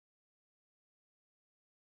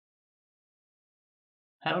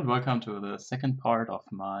Hello and welcome to the second part of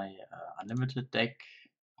my unlimited deck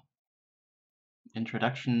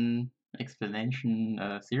introduction explanation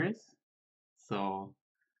series. So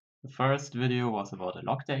the first video was about a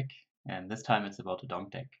lock deck, and this time it's about a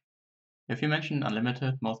donk deck. If you mention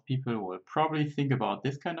unlimited, most people will probably think about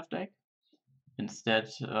this kind of deck instead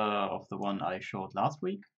of the one I showed last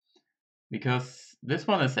week, because this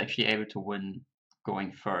one is actually able to win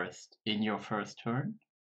going first in your first turn.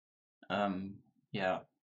 Yeah,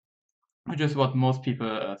 which is what most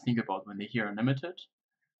people think about when they hear unlimited.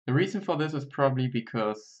 The reason for this is probably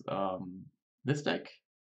because this deck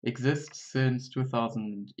exists since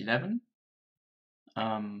 2011,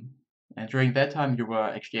 and during that time you were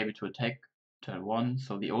actually able to attack turn 1,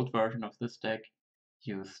 so the old version of this deck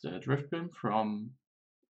used Driftblim from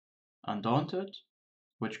Undaunted,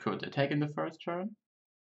 which could attack in the first turn.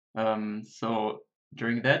 So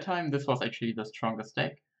during that time this was actually the strongest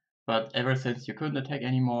deck, but ever since you couldn't attack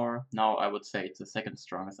anymore, now I would say it's the second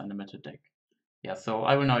strongest unlimited deck. Yeah, so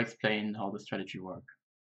I will now explain how the strategy works.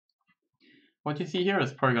 What you see here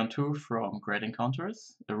is Porygon 2 from Great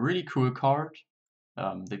Encounters, a really cool card.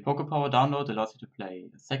 The Pokepower download allows you to play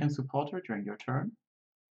a second supporter during your turn,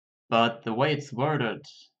 but the way it's worded,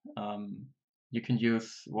 you can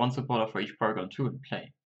use one supporter for each Porygon 2 in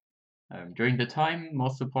play. During the time,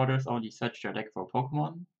 most supporters only search their deck for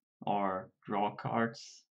Pokemon or draw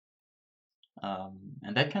cards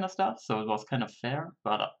and that kind of stuff, so it was kind of fair.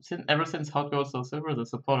 But ever since Hot Gold Soul Silver, the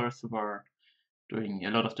supporters were doing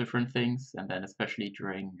a lot of different things, and then especially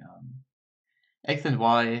during X and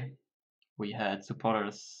Y, we had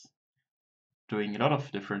supporters doing a lot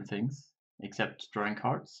of different things, except drawing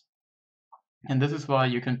cards. And this is why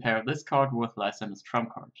you can pair this card with Lysander's Trump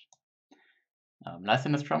card.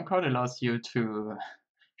 Lysander's Trump card allows you to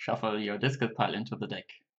shuffle your discard pile into the deck.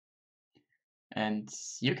 And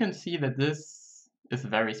you can see that this is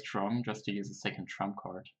very strong just to use a second Trump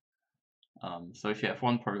card. So if you have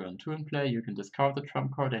one Porygon 2 in play, you can discard the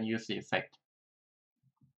Trump card and use the effect.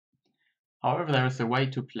 However, there is a way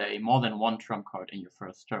to play more than one Trump card in your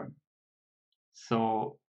first turn.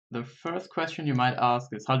 So the first question you might ask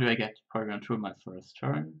is, how do I get Porygon 2 in my first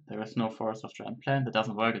turn? There is no Forest of Giant Plant, that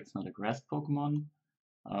doesn't work, it's not a grass Pokemon.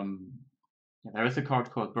 There is a card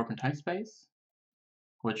called Broken Time Space,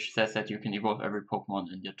 which says that you can evolve every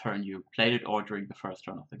Pokemon in your turn you played it or during the first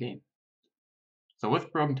turn of the game. So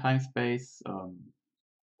with Broken Time Space,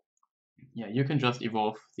 you can just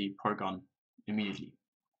evolve the Porygon immediately.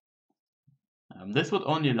 This would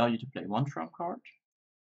only allow you to play one Trump card,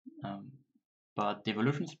 but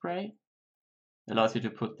Devolution Spray allows you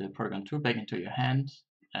to put the Porygon 2 back into your hand,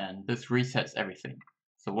 and this resets everything.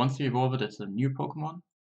 So once you evolve it, it's a new Pokemon,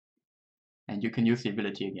 and you can use the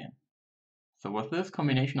ability again. So with this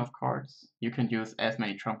combination of cards, you can use as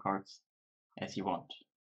many Trump cards as you want.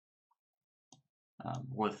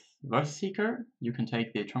 With Verse Seeker, you can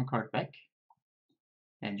take the Trump card back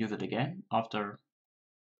and use it again after.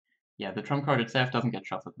 The Trump card itself doesn't get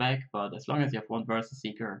shuffled back, but as long as you have one Versus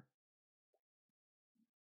Seeker,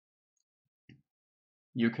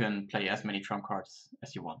 you can play as many Trump cards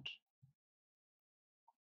as you want.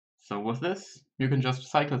 So with this, you can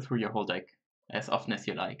just cycle through your whole deck as often as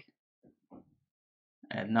you like.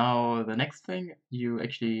 And now the next thing you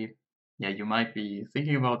actually, you might be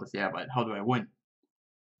thinking about is, but how do I win?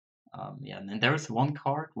 And there is one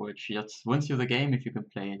card which just wins you the game if you can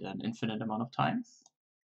play it an infinite amount of times.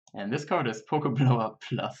 And this card is Pokeblower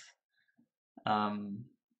Plus.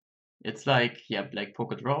 It's like, like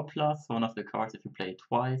Pokedraw Plus, one of the cards, if you play it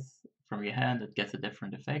twice from your hand, it gets a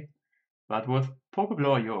different effect. But with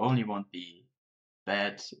Pokeblower, you only want the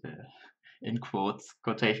bad, in quotes,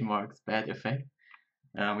 quotation marks, bad effect.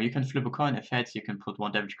 You can flip a coin. If heads, you can put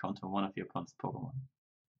one damage counter on one of your opponent's Pokemon.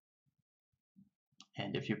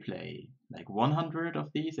 And if you play like 100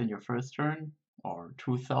 of these in your first turn, or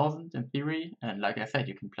 2000 in theory, and like I said,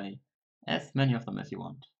 you can play as many of them as you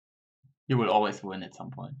want, you will always win at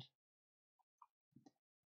some point.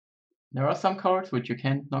 There are some cards which you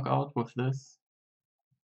can't knock out with this.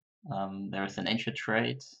 There is an Ancient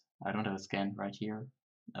Trait, I don't have a scan right here,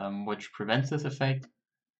 which prevents this effect.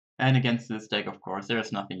 And against this deck, of course, there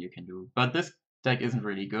is nothing you can do. But this deck isn't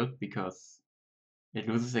really good because it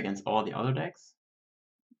loses against all the other decks.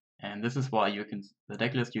 And this is why the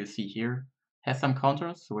deck list you see here has some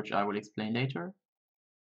counters, which I will explain later.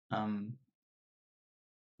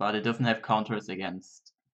 But it doesn't have counters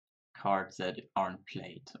against cards that aren't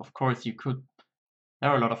played. Of course, there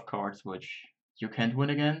are a lot of cards which you can't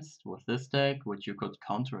win against with this deck, which you could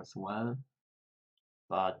counter as well.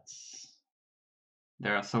 But they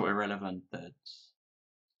are so irrelevant that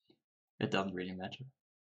it doesn't really matter.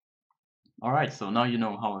 Alright, so now you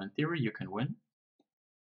know how in theory you can win.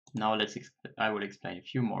 Now I will explain a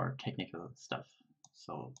few more technical stuff.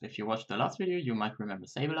 So if you watched the last video, you might remember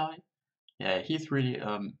Sableye. Yeah, he's really,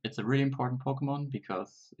 it's a really important Pokemon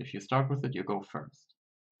because if you start with it, you go first.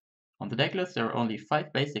 On the deck list, there are only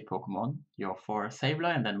 5 basic Pokemon. You have 4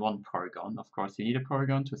 Sableye and then 1 Porygon. Of course, you need a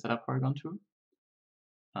Porygon to set up Porygon 2.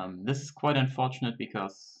 This is quite unfortunate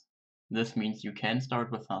because this means you can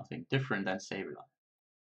start with something different than Sableye.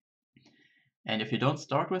 And if you don't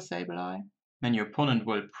start with Sableye, then your opponent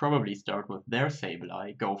will probably start with their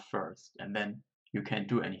Sableye, go first, and then you can't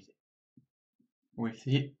do anything.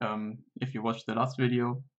 If you watched the last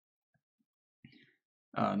video,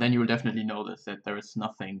 then you will definitely notice that there is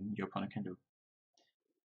nothing your opponent can do.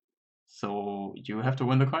 So you have to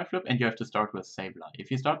win the coin flip and you have to start with Sableye.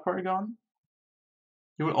 If you start Porygon,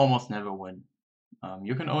 you will almost never win.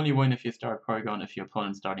 You can only win if you start Porygon if your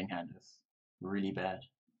opponent's starting hand is really bad.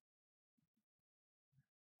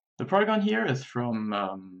 The Porygon here is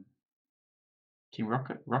from Team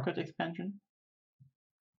Rocket expansion.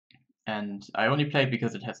 And I only play it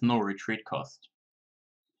because it has no retreat cost.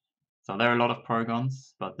 So there are a lot of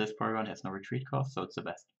Porydonks, but this Porygon has no retreat cost, so it's the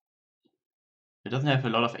best. It doesn't have a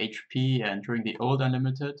lot of HP, and during the old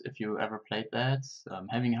Unlimited, if you ever played that,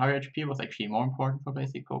 having higher HP was actually more important for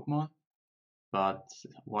basic Pokemon. But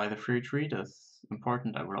why the free retreat is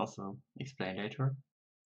important, I will also explain later.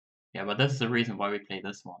 Yeah, but this is the reason why we play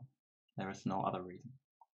this one. There is no other reason.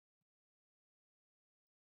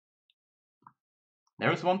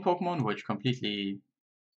 There is one Pokemon which completely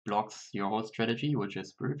blocks your whole strategy, which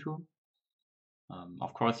is Spiritomb.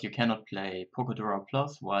 Of course, you cannot play Pokédora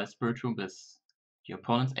Plus while Spiritomb is your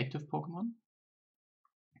opponent's active Pokemon.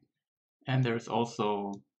 And there's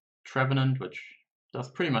also Trevenant, which does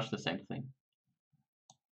pretty much the same thing.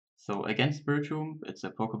 So against Spiritomb, it's a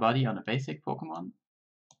Pokébuddy on a basic Pokemon.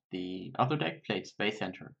 The other deck played Space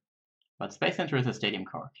Center. But Space Center is a stadium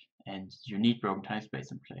card, and you need Broken Time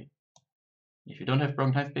Space in play. If you don't have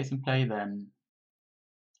Broken Time Space in play, then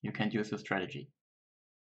you can't use your strategy.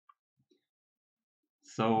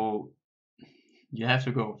 So you have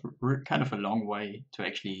to go kind of a long way to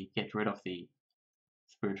actually get rid of the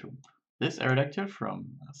Spiritomb. This Aerodactyl from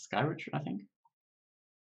Skyridge, I think,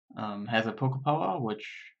 has a Poké Power which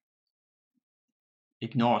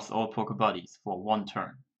ignores all Pokébuddies for 1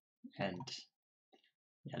 turn. And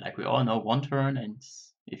yeah, like we all know, 1 turn, and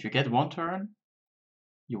if you get 1 turn,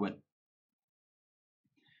 you win.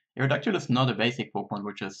 Aerodactyl is not a basic Pokemon,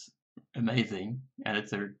 which is amazing, and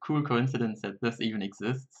it's a cool coincidence that this even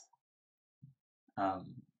exists.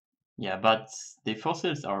 Yeah, but the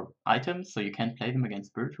fossils are items, so you can't play them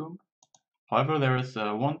against Spiritomb. However, there is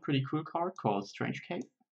one pretty cool card called Strange Cave,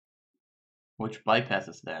 which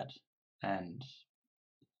bypasses that, and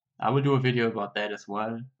I will do a video about that as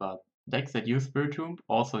well, but decks that use Spiritomb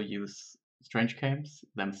also use Strange Caves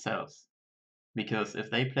themselves, because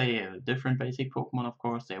if they play a different basic Pokemon, of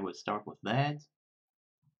course, they will start with that.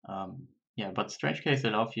 Yeah, but Strange Caves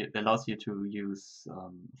allows you to use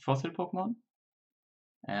fossil Pokemon,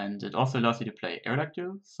 and it also allows you to play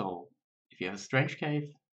Aerodactyl, so if you have a Strange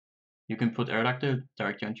Cave, you can put Aerodactyl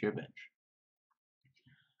directly onto your bench.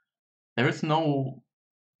 There is no...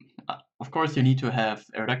 Of course, you need to have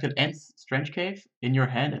Aerodactyl and Strange Cave in your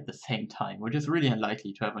hand at the same time, which is really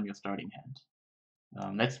unlikely to have on your starting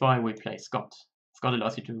hand. That's why we play Scott. Scott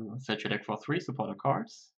allows you to set your deck for 3 supporter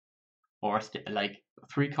cards, or like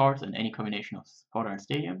 3 cards in any combination of supporter and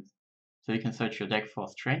stadiums. So you can search your deck for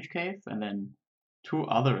Strange Cave and then 2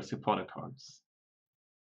 other supporter cards.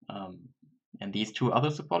 And these 2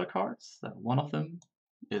 other supporter cards, one of them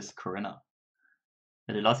is Corinna.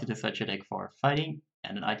 It allows you to search your deck for fighting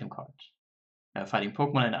and an item card. Fighting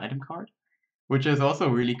Pokemon and an item card, which is also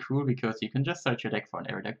really cool because you can just search your deck for an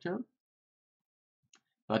Aerodactyl.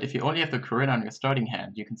 But if you only have the Corinna on your starting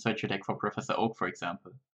hand, you can search your deck for Professor Oak, for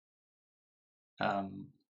example.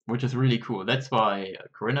 Which is really cool. That's why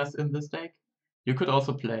Corinna's in this deck. You could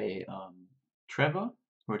also play Trevor,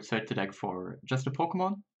 which search the deck for just a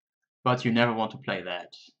Pokemon, but you never want to play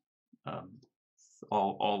that. It's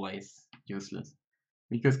always useless.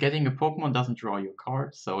 Because getting a Pokemon doesn't draw your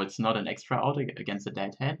card, so it's not an extra out against a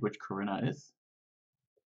dead hand, which Corinna is.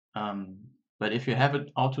 But if you have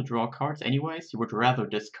it out to draw cards anyways, you would rather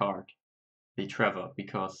discard the Trevor,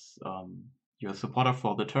 because your supporter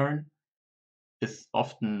for the turn is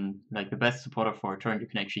often, like, the best supporter for a turn you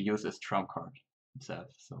can actually use is Trump card itself,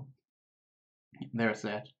 so there's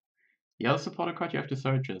that. The other supporter card you have to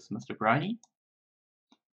search is Mr. Briny.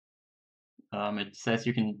 It says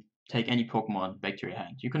you can take any Pokemon back to your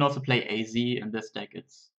hand. You can also play AZ in this deck.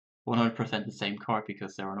 It's 100% the same card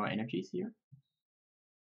because there are no energies here.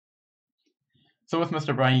 So with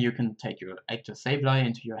Mr. Briny, you can take your active Sableye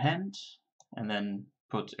into your hand, and then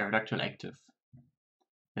put Aerodactyl active.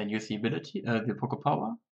 Then use the ability, the Poke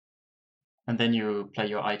Power, and then you play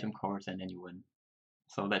your item cards, and then you win.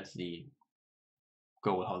 So that's the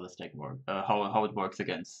goal, how this deck works, how it works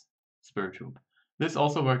against Spiritomb. This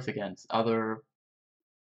also works against other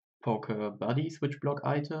Poke buddies which block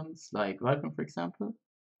items, like Rappelmann, for example.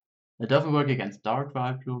 It doesn't work against Dark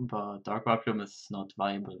Rappelmann, but Dark Rappelmann is not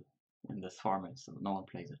viable in this format, so no one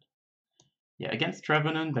plays it. Yeah, against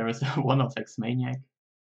Trevenant, there is a 1/6 Maniac.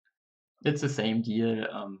 It's the same deal.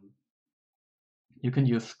 You can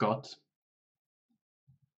use Scott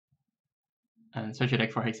and search your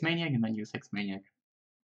deck for Hex Maniac, and then use Hex Maniac,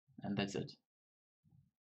 and that's it.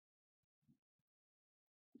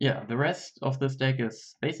 Yeah, the rest of this deck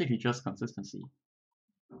is basically just consistency.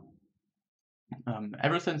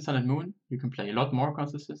 Ever since Sun and Moon, you can play a lot more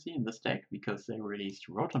consistency in this deck because they released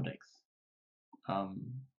Rotom decks.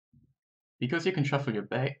 Because you can shuffle your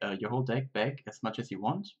whole deck back as much as you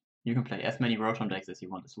want, you can play as many Rotom decks as you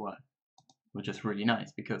want as well, which is really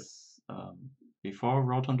nice because before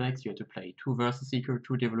Rotom decks you had to play 2 Versus Seeker,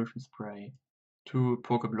 2 Devolution Spray, 2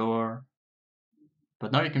 Pokeblower,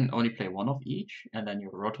 but now you can only play 1 of each and then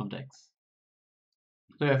your Rotom decks.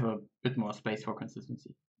 So you have a bit more space for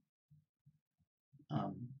consistency.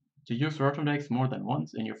 To use Rotom decks more than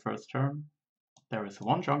once in your first turn, there is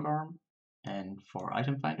 1 Junk Arm and 4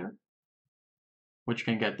 Item Finder, which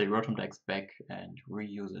can get the Rotom decks back and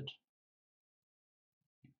reuse it.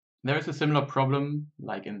 There is a similar problem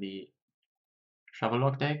like in the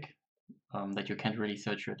Shovellock deck, that you can't really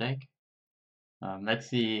search your deck. That's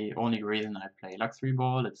the only reason I play Luxury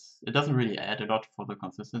Ball. It doesn't really add a lot for the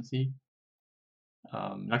consistency.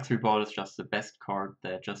 Luxury Ball is just the best card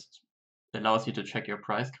that just allows you to check your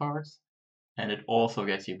prize cards, and it also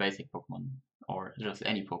gets you basic Pokemon, or just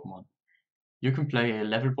any Pokemon. You can play a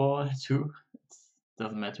Level Ball too, it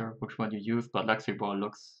doesn't matter which one you use, but Luxury Ball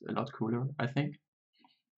looks a lot cooler, I think.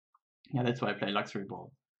 Yeah, that's why I play Luxury Ball.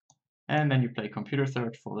 And then you play Computer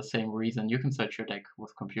Search for the same reason. You can search your deck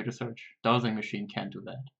with Computer Search. Dowsing Machine can't do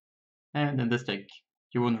that. And in this deck,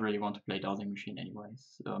 you wouldn't really want to play Dowsing Machine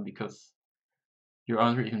anyways, because you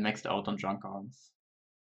aren't even maxed out on Junk Arms.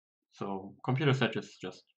 So Computer Search is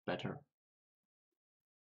just better.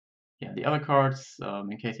 Yeah, the other cards,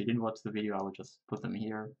 in case you didn't watch the video, I will just put them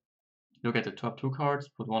here. Look at the top 2 cards,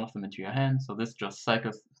 put one of them into your hand, so this just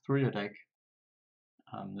cycles through your deck.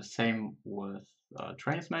 The same with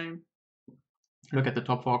Trainer's Mail. Look at the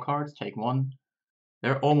top 4 cards, take one.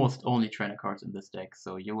 There are almost only trainer cards in this deck,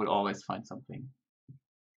 so you will always find something.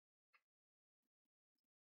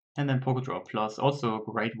 And then Pokédraw Plus, also a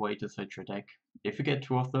great way to search your deck. If you get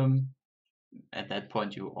 2 of them, at that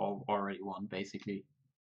point you already won, basically.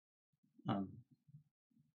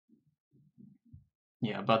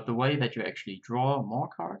 Yeah, but the way that you actually draw more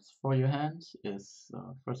cards for your hand is,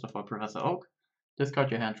 first of all, Professor Oak.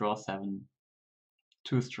 Discard your hand, draw 7.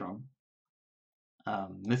 Too strong.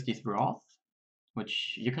 Misty's Wrath,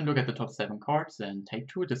 which you can look at the top 7 cards and take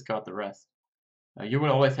 2, discard the rest. You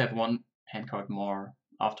will always have 1 hand card more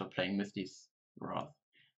after playing Misty's Wrath.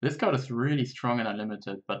 This card is really strong and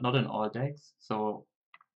unlimited, but not in all decks, so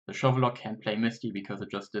the Shovellock can't play Misty because it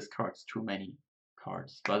just discards too many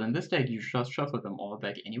cards. But in this deck you just shuffle them all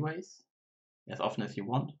back anyways, as often as you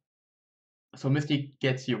want. So Misty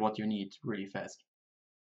gets you what you need really fast.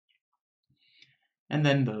 And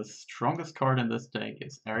then the strongest card in this deck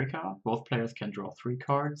is Erika. Both players can draw 3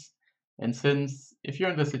 cards. And since if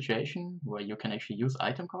you're in the situation where you can actually use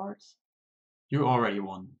item cards, you already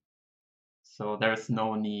won. So there's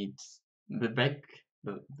no need.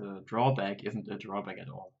 The drawback isn't a drawback at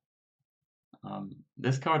all.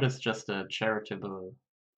 This card is just a charitable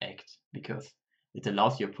act because it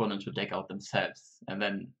allows your opponent to deck out themselves, and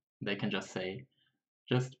then they can just say,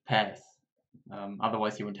 just pass.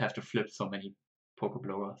 Otherwise you wouldn't have to flip so many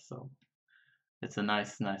Pokeblowers, so it's a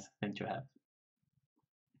nice thing to have.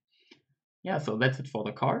 Yeah, so that's it for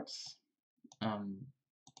the cards.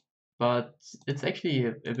 But it's actually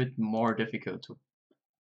a bit more difficult to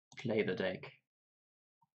play the deck.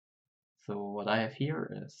 So what I have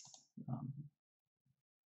here is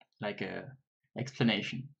like a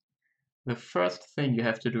explanation. The first thing you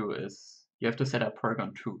have to do is you have to set up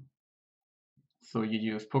Porydonk 2. So you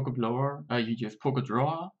use you use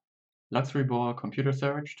Pokedraw, Luxury Ball, Computer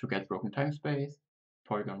Search to get Broken Time Space,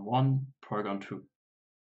 Porygon 1, Porygon 2.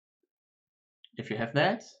 If you have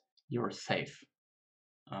that, you're safe.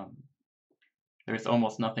 There is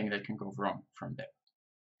almost nothing that can go wrong from there.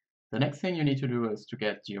 The next thing you need to do is to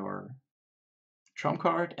get your Trump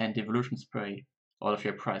card and Devolution Spray, all of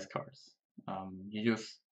your prize cards. You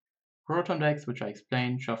use Rotom decks, which I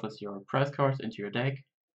explained, shuffles your prize cards into your deck.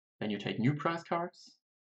 Then you take new prize cards.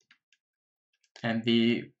 And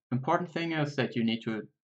the important thing is that you need to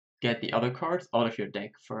get the other cards out of your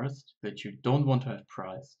deck first that you don't want to have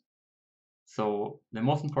prized. So the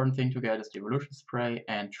most important thing to get is the Evolution Spray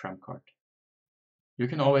and Trump card. You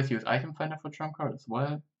can always use Item Finder for Trump card as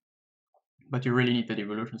well, but you really need the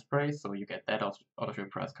Evolution Spray, so you get that out of your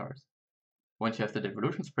prize cards. Once you have the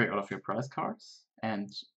Evolution Spray out of your prize cards and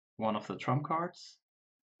one of the Trump cards,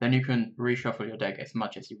 then you can reshuffle your deck as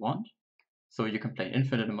much as you want. So you can play an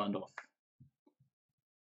infinite amount of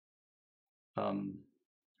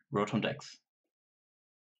Rotom decks.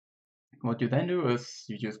 What you then do is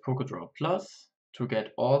you use Pokédraw Plus to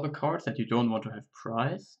get all the cards that you don't want to have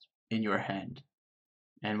prized in your hand.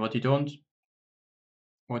 And what you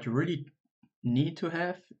really need to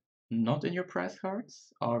have not in your prize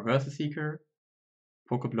cards are Versus Seeker,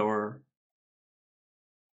 Pokeblower,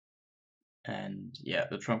 and yeah,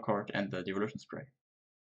 the Trump card and the Evolution Spray.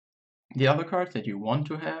 The other cards that you want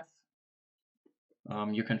to have,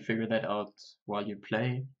 you can figure that out while you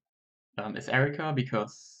play, is Erica,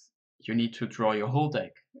 because you need to draw your whole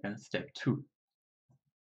deck in step 2.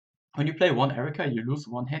 When you play 1 Erica, you lose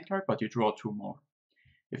 1 hand card, but you draw 2 more.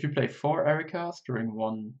 If you play 4 Ericas during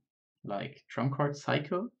one Trump card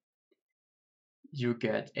cycle, you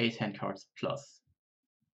get 8 hand cards plus.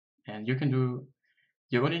 And you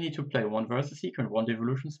only need to play 1 Versus Seeker and 1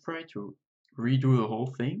 Evolution Spray to redo the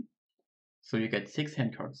whole thing. So you get 6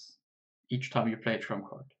 hand cards each time you play a Trump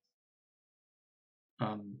card.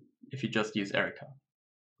 If you just use Erica.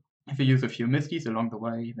 If you use a few Misties along the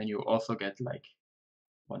way, then you also get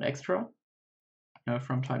 1 extra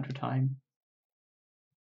from time to time.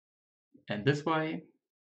 And this way,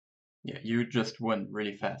 yeah, you just win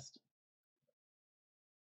really fast.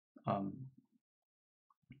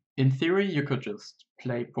 In theory, you could just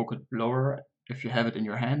play Pokeblower if you have it in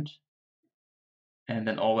your hand, and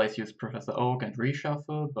then always use Professor Oak and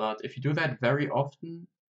reshuffle, but if you do that very often,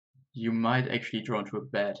 you might actually draw into a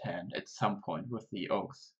bad hand at some point with the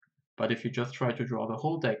Oaks. But if you just try to draw the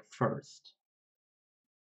whole deck first,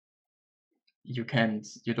 you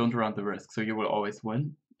don't run the risk, so you will always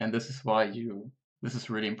win. And this is why this is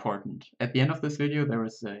really important. At the end of this video, there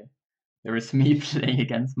is me playing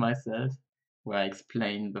against myself, where I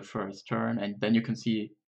explain the first turn, and then you can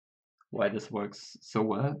see why this works so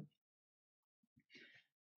well.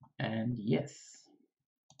 And yes.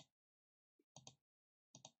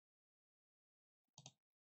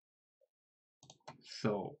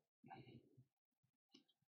 So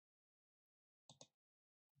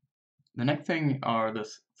the next thing are the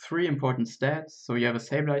 3 important stats. So you have a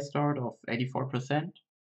Sableye start of 84%,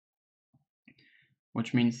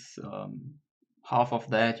 which means half of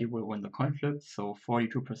that you will win the coin flip, so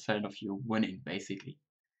 42% of you winning basically.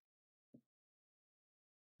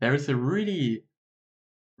 There is a really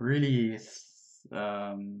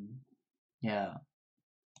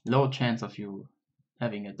low chance of you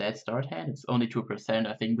having a dead start hand. It's only 2%.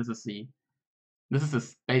 I think this is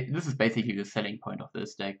basically the selling point of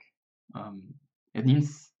this deck. It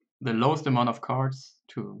needs the lowest amount of cards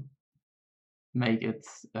to make it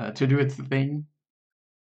to do its thing.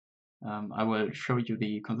 I will show you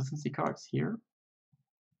the consistency cards here,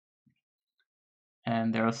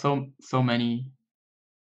 and there are so many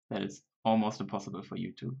that it's almost impossible for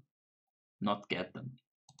you to not get them.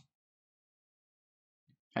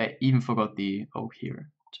 I even forgot the oak here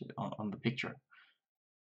on the picture,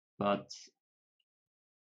 but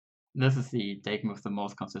this is the deck with the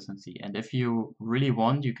most consistency. And if you really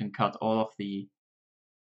want, you can cut all of the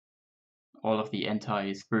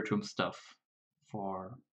anti-Spiritomb stuff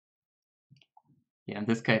for. Yeah, in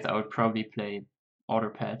this case, I would probably play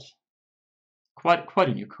Otterpad. Quite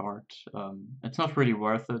a new card. It's not really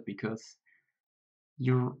worth it because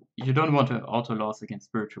you don't want to auto loss against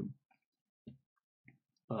Spiritomb.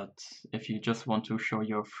 But if you just want to show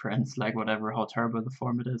your friends how terrible the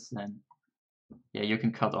format is, then yeah, you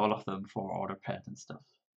can cut all of them for Otterpad and stuff.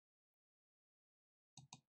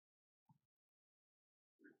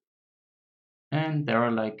 And there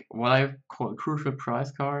are what I call crucial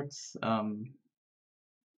prize cards.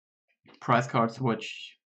 Prize cards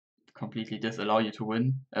which completely disallow you to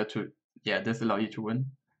win. Disallow you to win.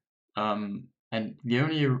 And the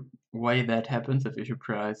only way that happens is if you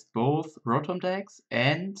prize both Rotom decks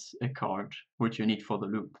and a card which you need for the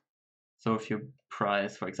loop. So if you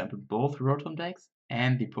prize, for example, both Rotom decks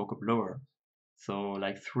and the Pokeblower, so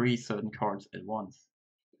 3 certain cards at once,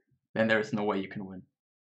 then there is no way you can win.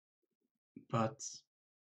 But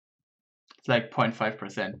it's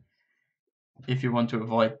 0.5%. If you want to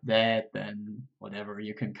avoid that, then whatever,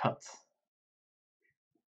 you can cut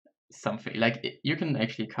something like you can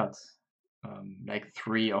actually cut like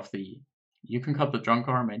 3 of the. You can cut the junk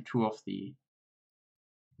arm and 2 of the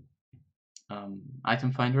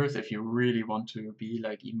item finders if you really want to be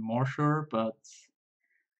like even more sure. But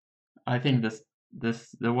I think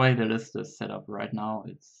the way the list is set up right now,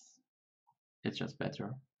 it's just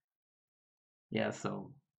better. Yeah.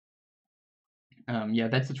 So yeah,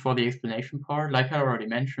 that's it for the explanation part. Like I already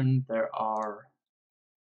mentioned, there are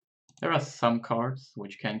some cards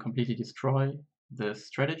which can completely destroy the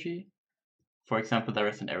strategy. For example, there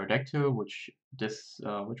is an Aerodactyl, which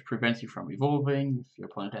prevents you from evolving. If your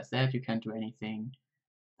opponent has that, you can't do anything.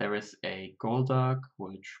 There is a Golduck,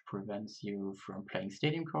 which prevents you from playing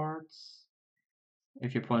stadium cards.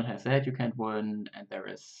 If your opponent has that, you can't win. And there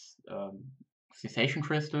is Cessation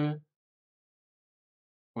Crystal,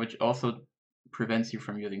 which also prevents you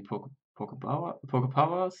from using Poke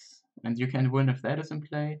Powers, and you can win if that is in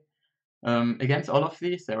play. Against all of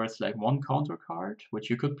these, there is like one counter card which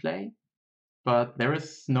you could play, but there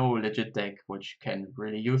is no legit deck which can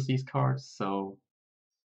really use these cards, so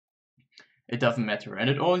it doesn't matter. And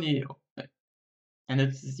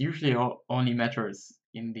it's usually only matters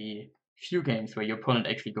in the few games where your opponent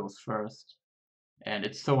actually goes first. And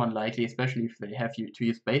it's so unlikely, especially if they have you to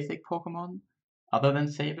use basic Pokemon other than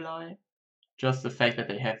Sableye. Just the fact that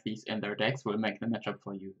they have these in their decks will make the matchup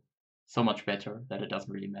for you so much better that it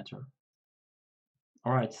doesn't really matter.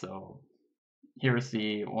 Alright, so here is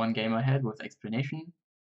the one game I had with explanation.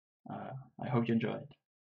 I hope you enjoyed.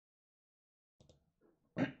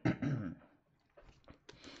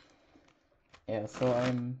 Yeah, so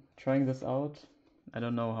I'm trying this out. I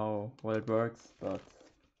don't know how well it works, but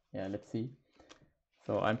yeah, let's see.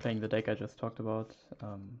 So I'm playing the deck I just talked about,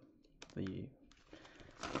 the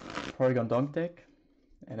Porydonk deck,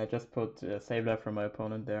 and I just put Sableye from my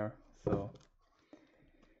opponent there. So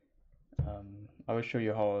I will show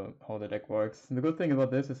you how the deck works. And the good thing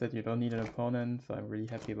about this is that you don't need an opponent, so I'm really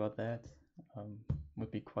happy about that.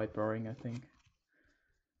 Would be quite boring, I think.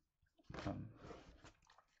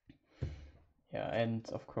 Yeah, and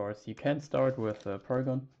of course you can start with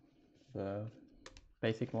Porygon, the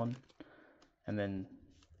basic one, and then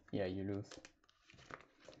yeah, you lose.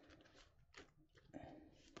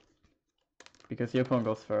 Because your opponent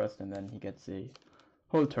goes first and then he gets a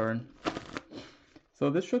whole turn. So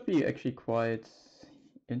this should be actually quite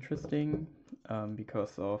interesting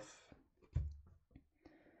because of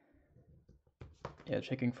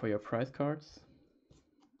checking for your prize cards.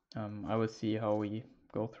 I will see how we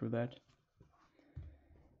go through that.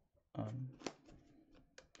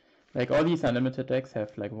 Like all these unlimited decks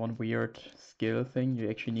have like one weird skill thing you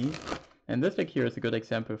actually need. And this deck here is a good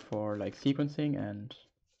example for like sequencing and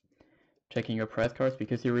checking your prize cards,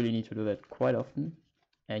 because you really need to do that quite often.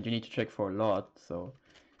 And you need to check for a lot, so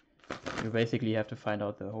you basically have to find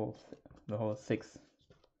out the whole 6.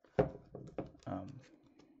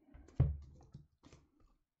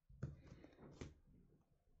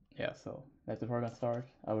 Yeah, so that's the Porygon start.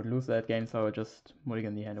 I would lose that game, so I would just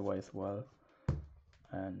mulligan the hand away as well.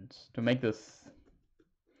 And to make this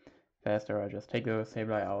faster, I just take the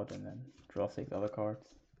Sableye out and then draw 6 other cards.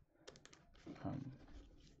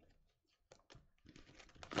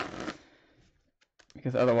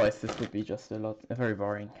 Because otherwise this would be just very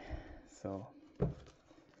boring. So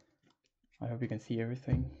I hope you can see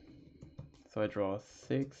everything. So I draw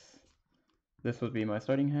 6. This would be my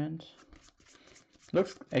starting hand.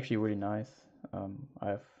 Looks actually really nice. I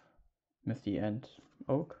have Misty and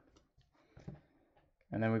Oak.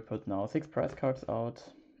 And then we put now 6 prize cards out.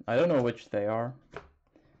 I don't know which they are,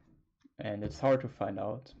 and it's hard to find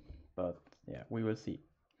out, but yeah, we will see.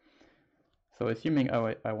 So assuming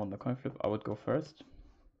I won the coin flip, I would go first.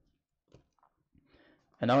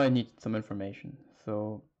 And now I need some information.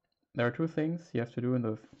 So there are 2 things you have to do in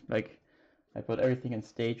the, like, I put everything in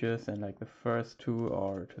stages, and like the first 2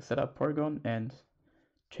 are to set up Porygon and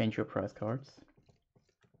change your prize cards.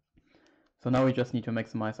 So now we just need to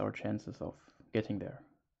maximize our chances of getting there.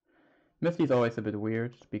 Misty is always a bit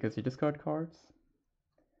weird because you discard cards.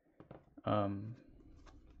 At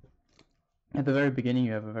the very beginning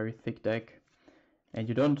you have a very thick deck, and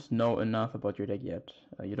you don't know enough about your deck yet.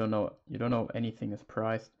 You don't know anything is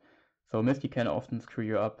priced, so Misty can often screw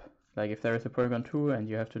you up. Like if there is a Porygon 2 and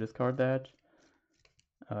you have to discard that,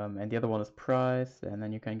 and the other one is priced, and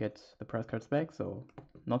then you can get the prize cards back. So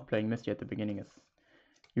not playing Misty at the beginning is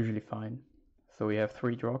usually fine. So we have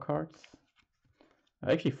 3 draw cards.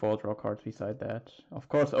 Actually 4 draw cards beside that. Of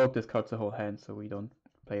course Oak discards the whole hand, so we don't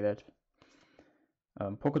play that.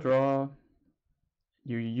 Poké Draw,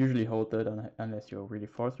 you usually hold it unless you're really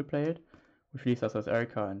forced to play it, which leaves us with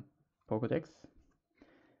Erika and Pokédex.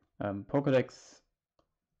 Pokédex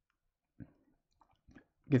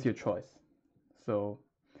gives you a choice. So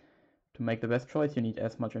to make the best choice, you need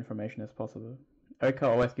as much information as possible. Erica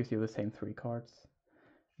always gives you the same 3 cards.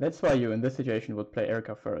 That's why you, in this situation, would play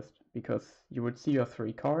Erica first, because you would see your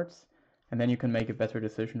 3 cards, and then you can make a better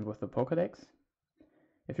decision with the Pokédex.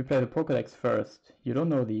 If you play the Pokédex first, you don't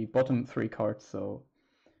know the bottom 3 cards, so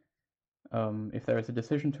if there is a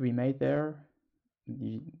decision to be made there,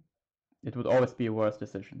 it would always be a worse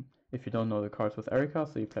decision if you don't know the cards with Erica,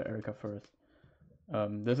 so you play Erica first.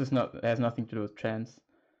 This has nothing to do with chance.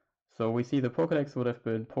 So we see the Pokédex would have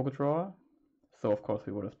been Pokédraw, so of course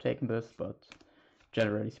we would have taken this, but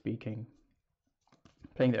generally speaking,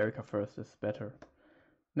 playing the Erica first is better.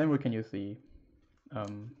 Then we can use the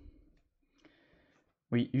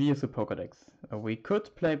we use the Pokédex. We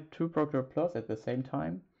could play 2 Pokédraw Plus at the same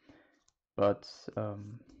time, but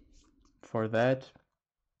for that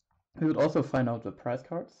we would also find out the prize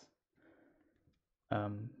cards.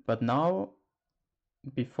 But now,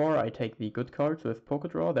 before I take the good cards with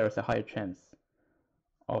Pokédraw, there's a higher chance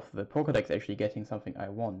of the Pokédex actually getting something I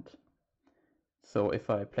want. So if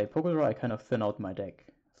I play Pokédraw, I kind of thin out my deck.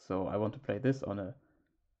 So I want to play this on a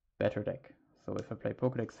better deck. So if I play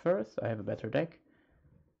Pokédex first, I have a better deck.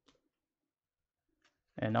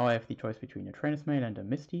 And now I have the choice between a Trainer's Mail and a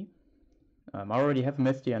Misty. I already have a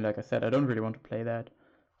Misty, and like I said, I don't really want to play that.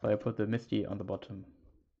 So I put the Misty on the bottom.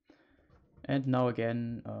 And now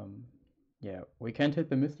again, yeah, we can't hit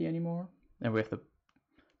the Misty anymore. And we have the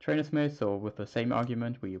Trainer's Mail, so with the same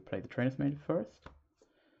argument, we play the Trainer's Mail first.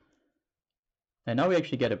 And now we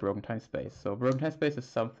actually get a Broken Time Space. So Broken Time Space is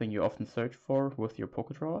something you often search for with your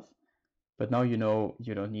Pokédraws. But now you know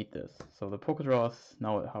you don't need this. So the Pokédraws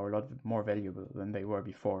now are a lot more valuable than they were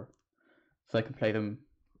before. So I can play them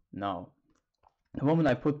now. The moment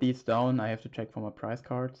I put these down, I have to check for my prize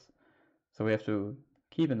cards. So we have to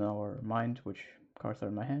keep in our mind which cards are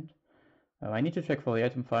in my hand. I need to check for the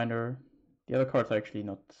item finder. The other cards are actually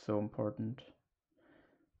not so important.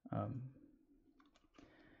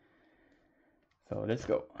 So let's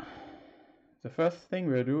go. The first thing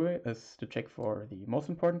we're doing is to check for the most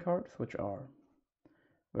important cards, which are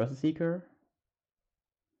Versus Seeker,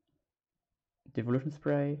 Devolution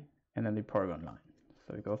Spray, and then the Porydonk line.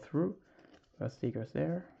 So we go through. Versus Seeker is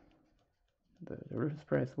there, the Devolution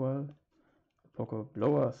Spray as well, the Poké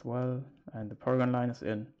Blower as well, and the Porydonk line is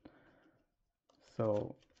in.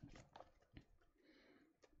 So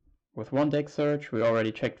with one deck search, we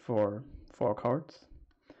already checked for 4 cards.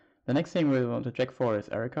 The next thing we want to check for is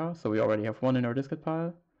Erica, so we already have 1 in our discard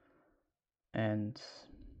pile. And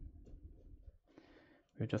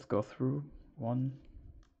we just go through 1,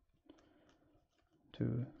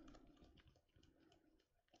 2,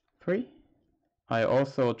 3. I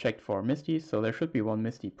also checked for Misty, so there should be 1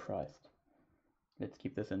 Misty prized. Let's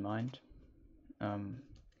keep this in mind. And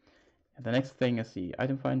the next thing is the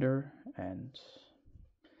item finder and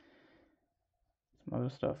some other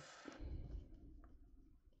stuff.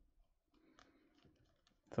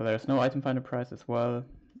 So there's no item finder prize as well,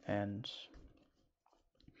 and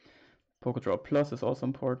Pokédraw Plus is also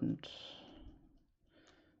important.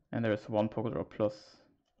 And there's 1 Pokédraw Plus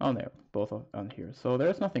on there, both on here. So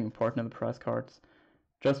there's nothing important in the prize cards.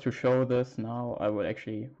 Just to show this now, I will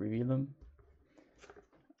actually reveal them.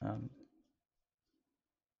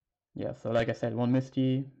 Yeah, so like I said, 1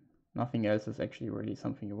 Misty, nothing else is actually really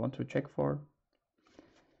something you want to check for.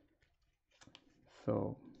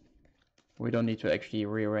 So we don't need to actually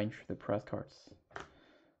rearrange the prize cards.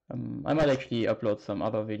 I might actually upload some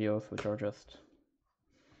other videos which are just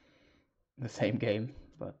the same game,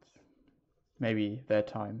 but maybe that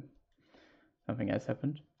time something else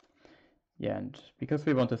happened. Yeah, and because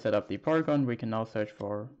we want to set up the Porygon, we can now search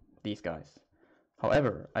for these guys.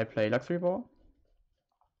 However, I play Luxury Ball,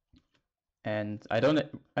 and I don't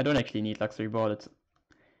actually need Luxury Ball. It's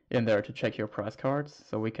in there to check your prize cards,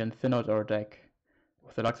 so we can thin out our deck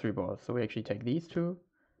with the Luxury Ball. So we actually take these 2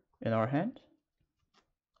 in our hand,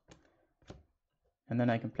 and then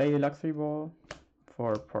I can play the Luxury Ball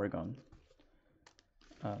for Porygon.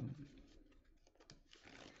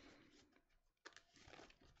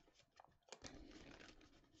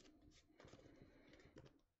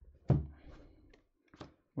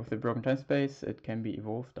 With the Broken Time Space, it can be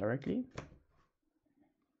evolved directly.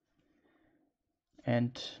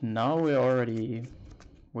 And now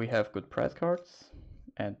we have good prize cards,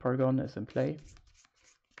 and Porygon is in play.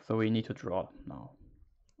 So we need to draw now.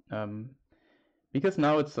 Because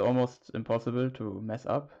now it's almost impossible to mess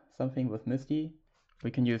up something with Misty, we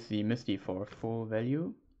can use the Misty for full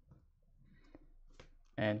value.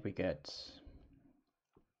 And we get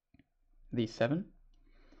these 7.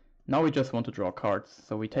 Now we just want to draw cards,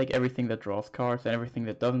 so we take everything that draws cards, and everything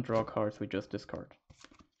that doesn't draw cards we just discard.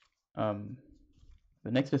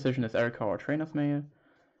 The next decision is Erica or Trainer's Mail.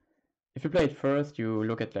 If you play it first, you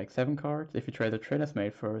look at like 7 cards. If you trade the Trainer's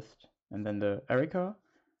Mail first and then the Erica,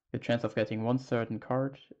 the chance of getting one certain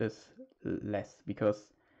card is less, because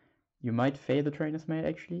you might fail the Trainer's Mail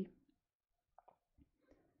actually.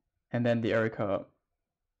 And then the Erica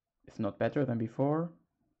is not better than before.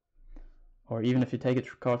 Or even if you take a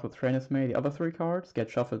card with Trainer's Mail, the other 3 cards get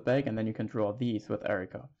shuffled back, and then you can draw these with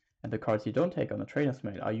Erica. And the cards you don't take on the Trainer's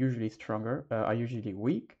Mail are usually stronger, are usually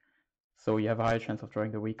weak. So you have a higher chance of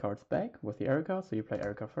drawing the weak cards back with the Erica. So you play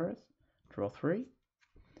Erica first, draw 3.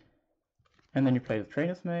 And then you play the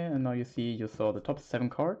Trainer's Mail, and now you see you saw the top 7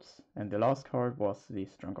 cards, and the last card was the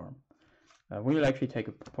Strong Arm. We will actually take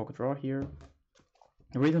a poker draw here.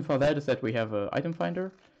 The reason for that is that we have an item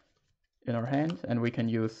finder in our hand, and we can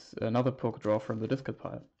use another poker draw from the discard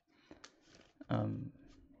pile.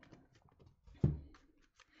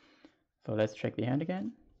 So let's check the hand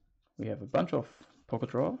again. We have a bunch of poker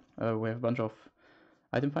draw. We have a bunch of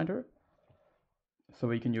item finder. So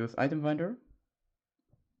we can use item finder.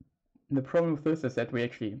 The problem with this is that we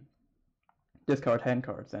actually discard hand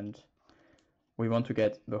cards, and we want to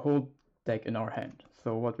get the whole deck in our hand.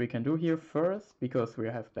 So what we can do here first, because we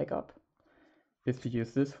have backup, is to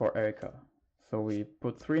use this for Erica. So we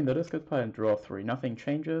put 3 in the discard pile and draw 3. Nothing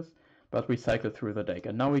changes, but we cycle through the deck.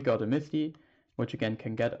 And now we got a Misty, which again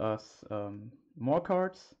can get us more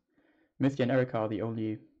cards. Misty and Erica are the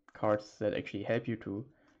only cards that actually help you to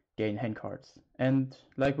gain hand cards. And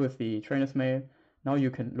like with the Trainer's Mail, now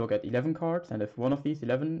you can look at 11 cards, and if one of these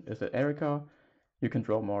 11 is an Erica, you can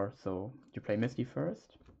draw more. So you play Misty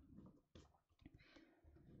first.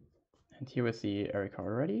 And here is the Erica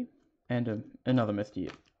already, and another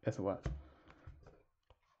Misty as well.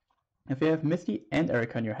 If you have Misty and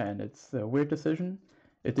Erica in your hand, it's a weird decision.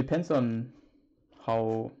 It depends on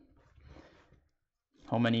how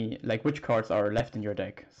many, like which cards are left in your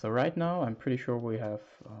deck. So right now I'm pretty sure we have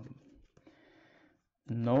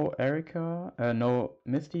no Erica, no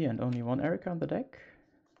Misty, and only 1 Erica on the deck.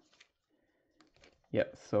 Yeah,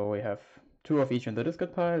 so we have 2 of each in the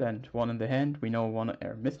discard pile and 1 in the hand. We know 1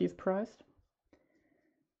 Misty is prized.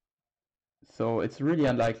 So it's really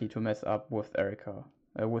unlikely to mess up with Erica,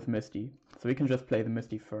 with Misty. So we can just play the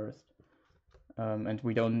Misty first. And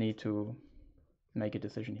we don't need to make a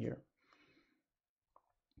decision here.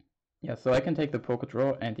 Yeah, so I can take the poker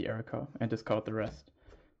draw and the Erica and discard the rest.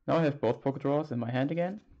 Now I have both poker draws in my hand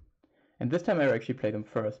again. And this time I actually play them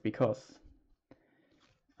first because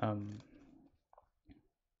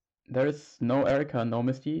there is no Erica, no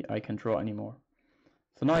Misty I can draw anymore.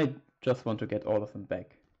 So now I just want to get all of them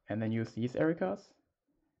back and then use these Ericas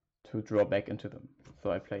to draw back into them. So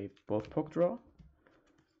I play both poker draw.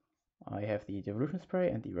 I have the Devolution Spray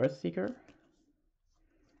and the Verse Seeker.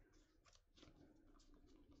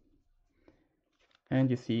 And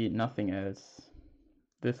you see nothing else.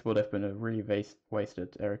 This would have been a really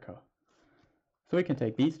wasted Erica. So we can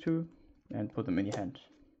take these 2 and put them in your hand.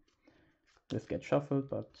 This gets shuffled,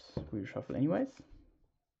 but we shuffle anyways.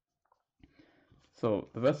 So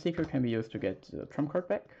the Verse Seeker can be used to get the trump card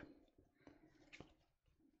back.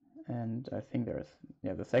 And I think there is,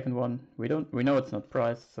 yeah, the second one. We know it's not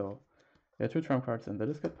prized, so there are 2 trump cards in the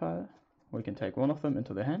discard pile. We can take one of them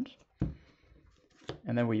into the hand.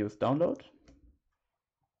 And then we use download.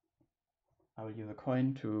 I will use a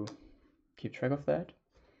coin to keep track of that.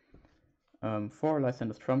 4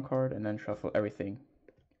 Lysander's trump card, and then shuffle everything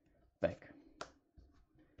back.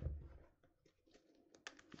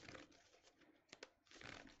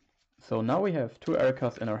 So now we have 2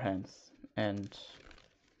 Ericas in our hands, and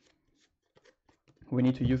we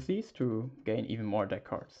need to use these to gain even more deck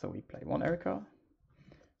cards. So we play 1 Erica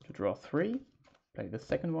to draw 3, play the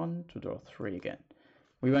second one to draw 3 again.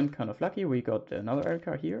 We went kind of lucky, we got another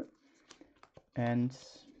Erica here. And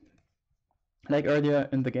like earlier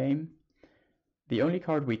in the game, the only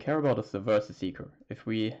card we care about is the Verse Seeker. If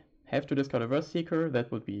we have to discard a Verse Seeker,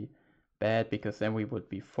 that would be bad, because then we would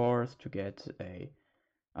be forced to get a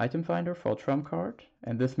item finder for a trump card,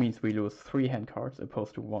 and this means we lose 3 hand cards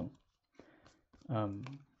opposed to 1.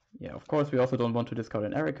 Yeah, of course we also don't want to discard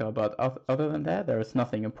an Erica, but other than that, there is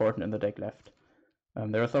nothing important in the deck left.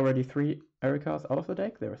 There is already 3 Ericas out of the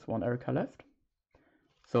deck, there is 1 Erica left.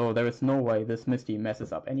 So there is no way this Misty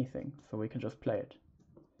messes up anything, so we can just play it.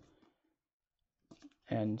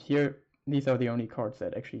 And here, these are the only cards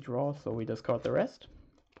that actually draw, so we discard the rest.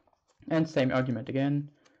 And same argument again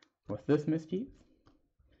with this Misty.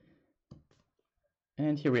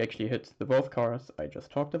 And here we actually hit the both cards I just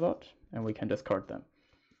talked about, and we can discard them.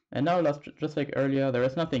 And now, just like earlier, there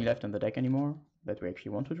is nothing left in the deck anymore that we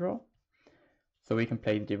actually want to draw. So we can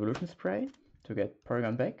play the Devolution Spray. to get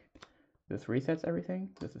Porydonk back. This resets everything.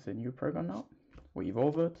 This is a new Porydonk now. We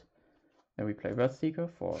evolve it. Then we play Verse Seeker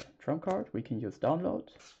for trump card. We can use download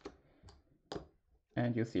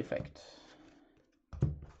and use the effect.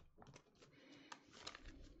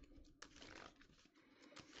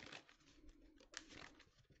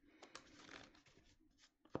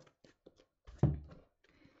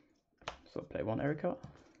 So play one Erica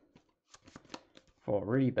for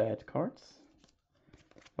really bad cards.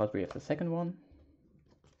 But we have the second one.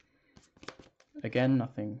 Again,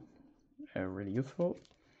 nothing really useful.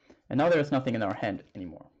 And now there's nothing in our hand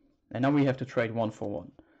anymore. And now we have to trade 1 for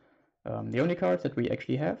 1. The only cards that we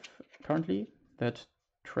actually have currently that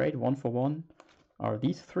trade 1 for 1 are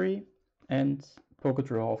these 3. And Poker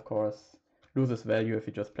Draw, of course, loses value if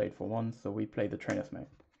you just play it for 1. So we play the Trainer's Mail.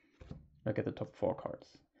 Look at the top 4 cards.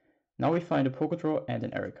 Now we find a Poker Draw and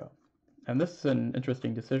an Erica. And this is an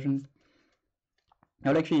interesting decision.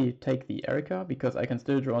 I'll actually take the Erica because I can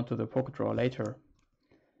still draw onto the Poker Draw later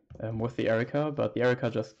with the Erica, but the Erica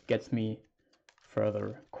just gets me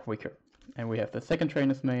further quicker. And we have the second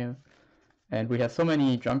Trainer's Mail, and we have so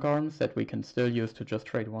many junk arms that we can still use to just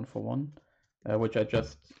trade 1 for 1, which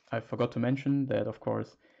I forgot to mention that, of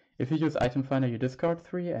course, if you use Item Finder, you discard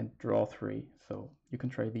 3 and draw 3, so you can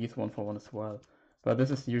trade these 1 for 1 as well. But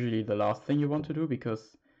this is usually the last thing you want to do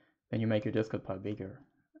because then you make your discard pile bigger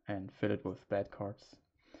and fill it with bad cards.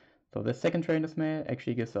 So the second Trainer's Mail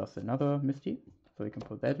actually gives us another Misty, so we can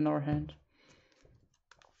put that in our hand.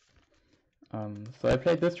 So I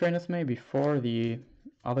played this Trainer's Mail before the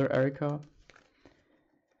other Erica,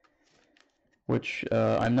 which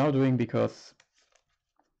I'm now doing because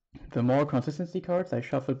the more consistency cards I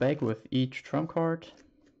shuffle back with each trump card,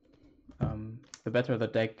 the better the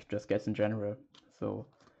deck just gets in general. So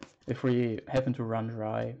if we happen to run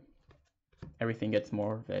dry, everything gets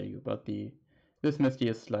more value. But this Misty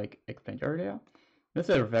is, like explained earlier, this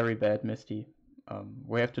is a very bad Misty.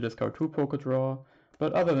 We have to discard 2 Poker Draw,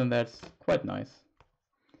 but other than that, it's quite nice.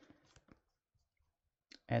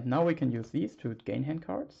 And now we can use these to gain hand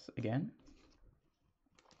cards again.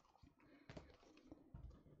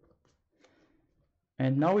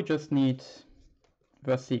 And now we just need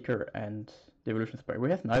Verse Seeker and Devolution Spray. We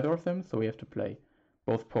have neither of them, so we have to play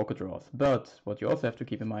both Poker Draws. But what you also have to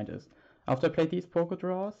keep in mind is, after I play these Poker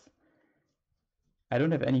Draws, I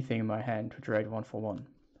don't have anything in my hand to trade 1 for 1.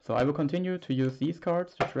 So I will continue to use these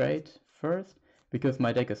cards to trade first, because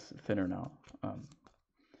my deck is thinner now.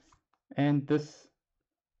 And this,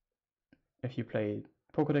 if you play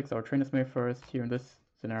Pokédex or Trainer's Mail first, here in this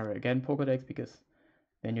scenario again Pokédex, because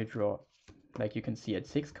then you draw, like you can see, at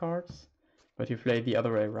 6 cards. But if you play the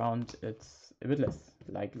other way around, it's a bit less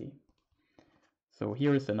likely. So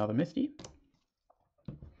here is another Misty.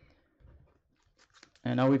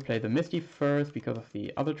 And now we play the Misty first because of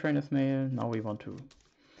the other Trainer's Mail. Now we want to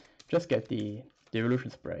just get the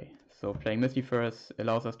Devolution Spray. So playing Misty first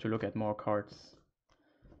allows us to look at more cards.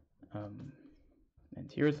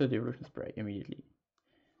 And here's the Devolution Spray immediately.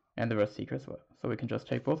 And the Verse Seeker as well. So we can just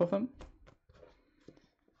take both of them,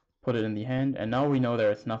 put it in the hand, and now we know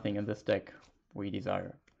there is nothing in this deck we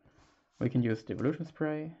desire. We can use Devolution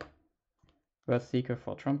Spray, Verse Seeker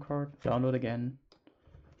for trump card, download again,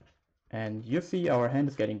 and you see our hand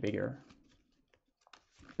is getting bigger,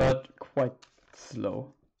 but quite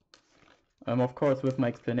slow. Of course, with my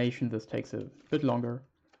explanation, this takes a bit longer,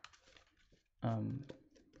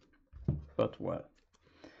 but well.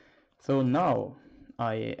 So now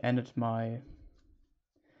I ended my,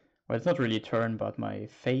 well, it's not really a turn, but my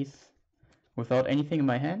phase without anything in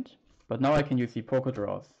my hand. But now I can use the Poker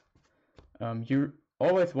Draws. You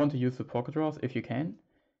always want to use the Poker Draws if you can,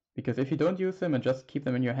 because if you don't use them and just keep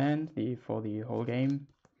them in your hand for the whole game,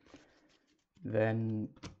 then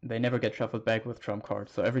they never get shuffled back with trump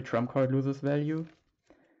cards. So every trump card loses value.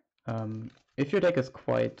 If your deck is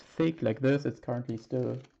quite thick like this, it's currently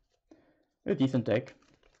still a decent deck.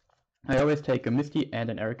 I always take a Misty and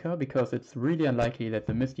an Erica because it's really unlikely that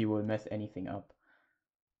the Misty will mess anything up.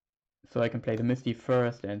 So I can play the Misty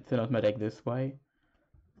first and thin out my deck this way.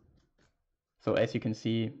 So as you can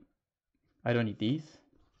see, I don't need these.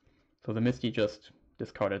 So the Misty just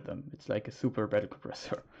discarded them. It's like a super battle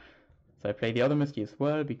compressor. So I play the other Misty as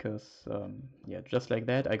well because, yeah, just like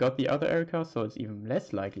that. I got the other Erica, so it's even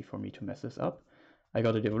less likely for me to mess this up. I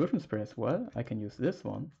got a Devolution Spray as well. I can use this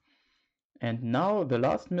one. And now the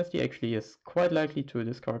last Misty actually is quite likely to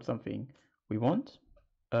discard something we want.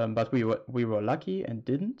 But we were lucky and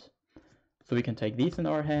didn't. So we can take these in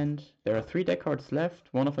our hand. There are 3 deck cards left.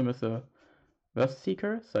 One of them is a Verse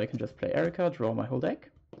Seeker, so I can just play Erica, draw my whole deck,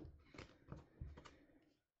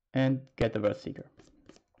 and get the Verse Seeker.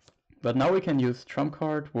 But now we can use trump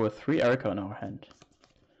card with 3 Erica in our hand.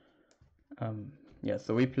 Yeah,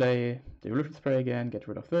 so we play the Evolution Spray again, get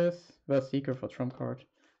rid of this, Verse Seeker for trump card,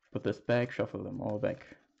 put this back, shuffle them all back.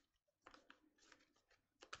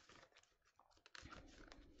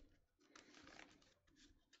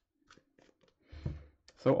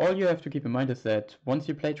 So all you have to keep in mind is that once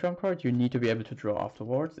you play trump card, you need to be able to draw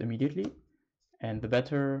afterwards immediately. And the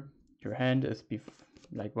better your hand is,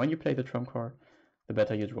 like when you play the trump card, the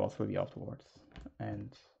better your draws will be afterwards.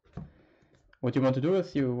 And what you want to do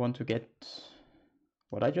is you want to get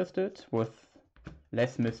what I just did with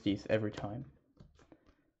less Misties every time.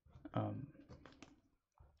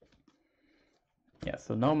 Yeah,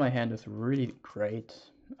 so now my hand is really great.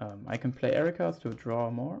 I can play Ericas to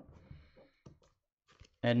draw more.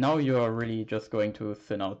 And now you are really just going to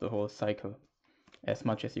thin out the whole cycle as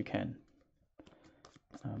much as you can.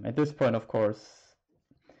 At this point, of course,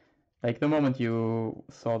 like the moment you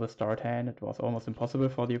saw the start hand, it was almost impossible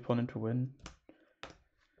for the opponent to win.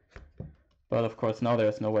 But of course, now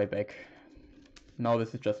there's no way back. Now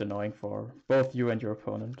this is just annoying for both you and your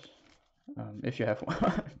opponent, if you have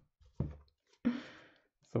one.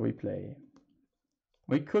 So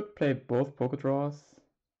we could play both poker draws,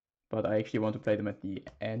 but I actually want to play them at the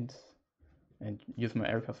end and use my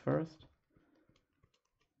Ericas first.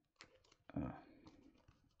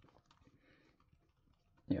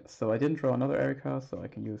 Yeah, so I didn't draw another Erica, so I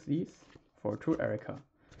can use these for 2 Erica.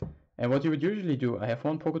 And what you would usually do, I have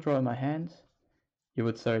 1 poker draw in my hand, you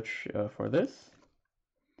would search for this,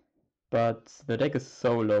 but the deck is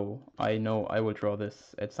so low, I know I will draw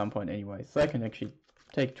this at some point anyway, so I can actually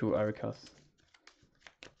take 2 Ericas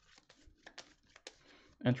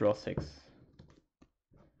and draw 6.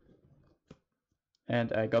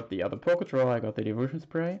 And I got the other poker draw, I got the Devotion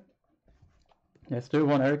Spray. There's still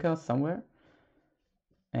 1 Erica somewhere.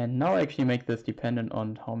 And now I actually make this dependent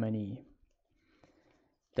on how many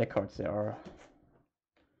deck cards there are.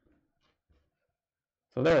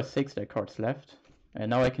 So there are 6 deck cards left. And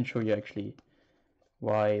now I can show you actually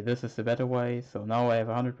why this is the better way. So now I have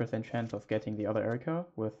a 100% chance of getting the other Erica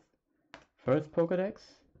with first Pokédex.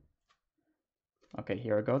 Okay,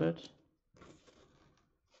 here I got it.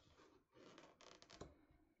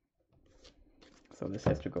 So this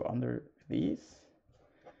has to go under these.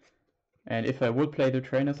 And if I would play the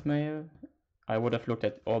Trainer's Mail, I would have looked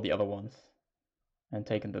at all the other ones and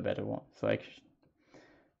taken the better one. So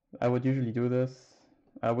I would usually do this.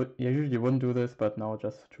 I usually wouldn't do this, but now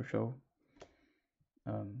just to show.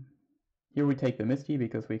 Here we take the Misty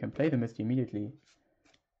because we can play the Misty immediately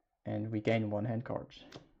and we gain 1 hand card.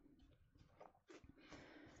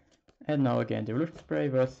 And now again, the Evolution Spray,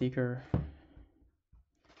 Verse Seeker.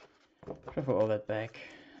 Shuffle all that back,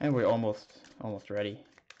 and we're almost ready.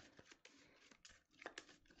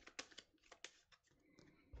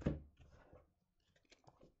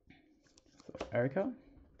 So Erica,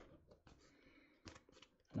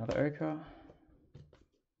 another Erica.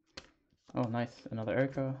 Oh nice, another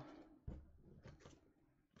Erica.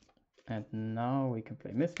 And now we can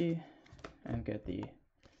play Misty and get the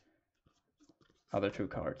other 2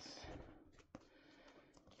 cards.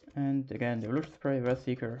 And again, the Evolution Spray, Verse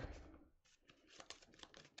Seeker.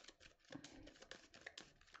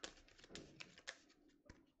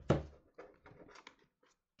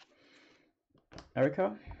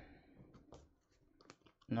 Erica,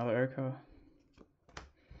 another Erica,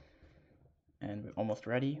 and we're almost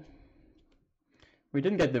ready. We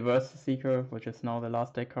didn't get the Verse Seeker, which is now the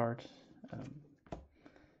last deck card,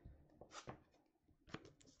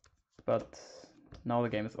 but now the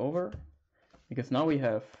game is over, because now we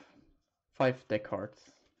have 5 deck cards,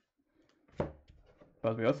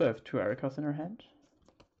 but we also have 2 Ericas in our hand,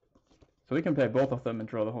 so we can play both of them and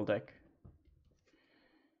draw the whole deck.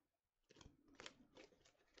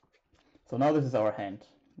 So now this is our hand.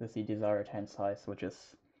 This is the desired hand size, which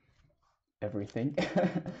is everything.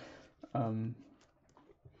 And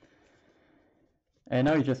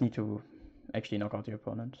now you just need to actually knock out your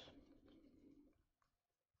opponent.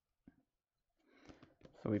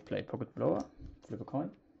 So we play Pocket Blower, flip a coin,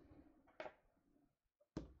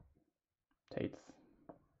 Tates,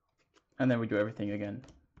 and then we do everything again.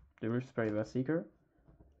 The Evolution Spray, Verse Seeker.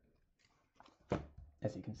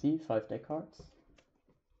 As you can see, 5 deck cards.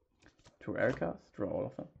 2 Ericas, draw all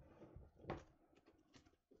of them.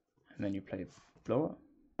 And then you play Blower,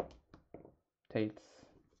 Tates,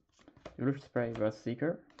 Evolution Spray, Verse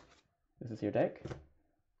Seeker. This is your deck.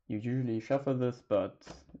 You usually shuffle this, but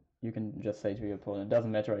you can just say to your opponent,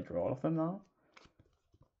 doesn't matter, I draw all of them now.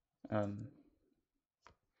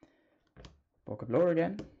 Pocket Blower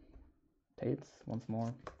again, Tates once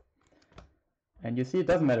more. And you see it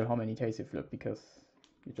doesn't matter how many Tates you flip, because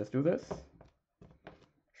you just do this,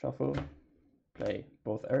 shuffle, play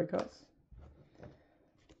both Ericas.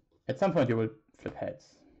 At some point you will flip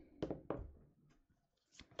heads.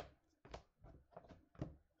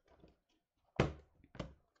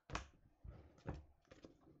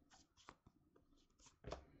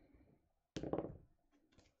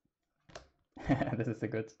 This is a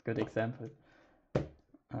good example.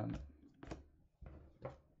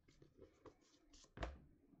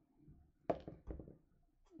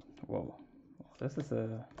 Whoa, this is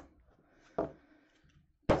a...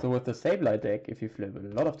 So with the Sableye deck, if you flip a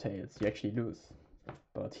lot of tails, you actually lose.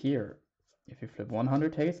 But here, if you flip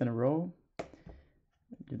 100 tails in a row,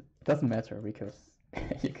 it doesn't matter because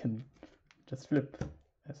you can just flip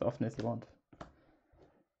as often as you want.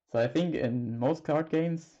 So I think in most card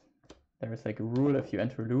games, there is like a rule if you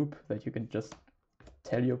enter a loop that you can just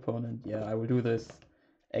tell your opponent, yeah, I will do this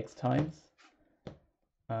X times.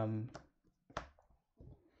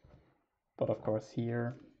 But of course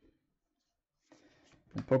here,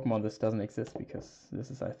 in Pokemon this doesn't exist because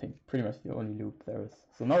this is, I think, pretty much the only loop there is.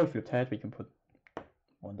 So now if you attack, we can put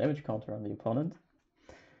 1 damage counter on the opponent.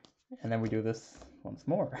 And then we do this once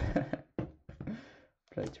more.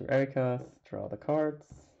 Play 2 Ericas, draw the cards.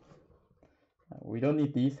 We don't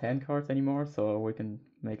need these hand cards anymore, so we can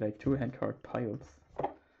make like 2 hand card piles.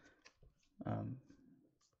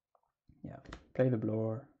 Yeah, play the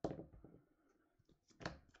blower.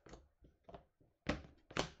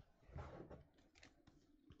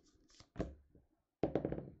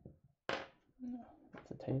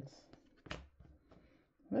 That's a tails.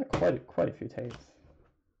 There are quite a few tails.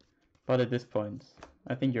 But at this point,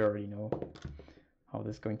 I think you already know how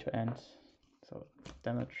this is going to end. So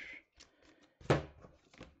damage.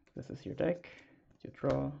 This is your deck. You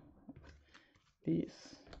draw these,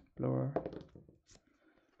 blower,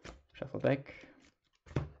 shuffle back,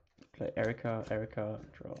 play Erica,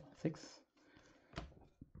 draw 6.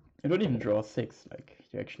 You don't even draw 6, like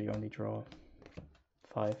you actually only draw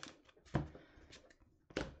 5.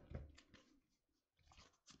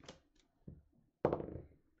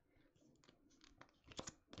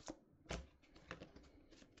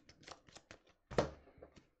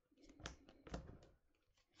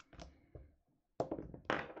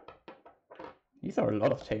 These are a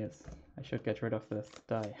lot of tails. I should get rid of this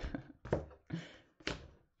die.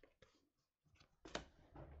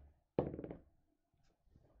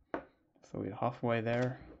 So we're halfway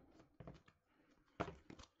there.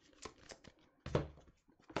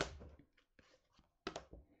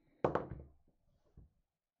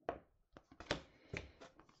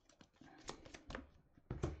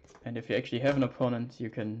 And if you actually have an opponent, you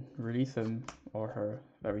can release him or her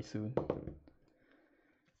very soon.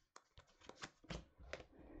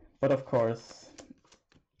 But of course,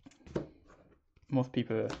 most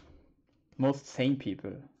sane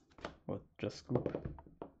people would just scoop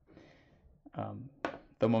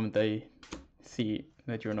the moment they see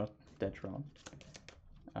that you're not dead round.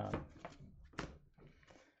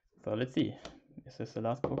 So let's see, is this the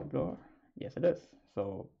last Pokeblower? Yes it is.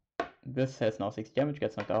 So this has now 6 damage,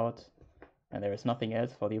 gets knocked out, and there is nothing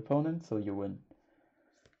else for the opponent, so you win.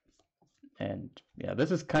 And yeah,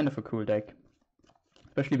 this is kind of a cool deck,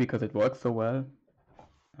 especially because it works so well.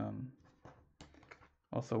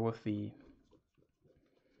 Also with the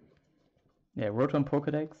Rotom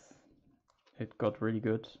Pokedex, it got really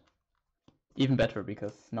good. Even better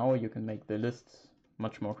because now you can make the list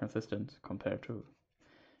much more consistent compared to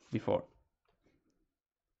before.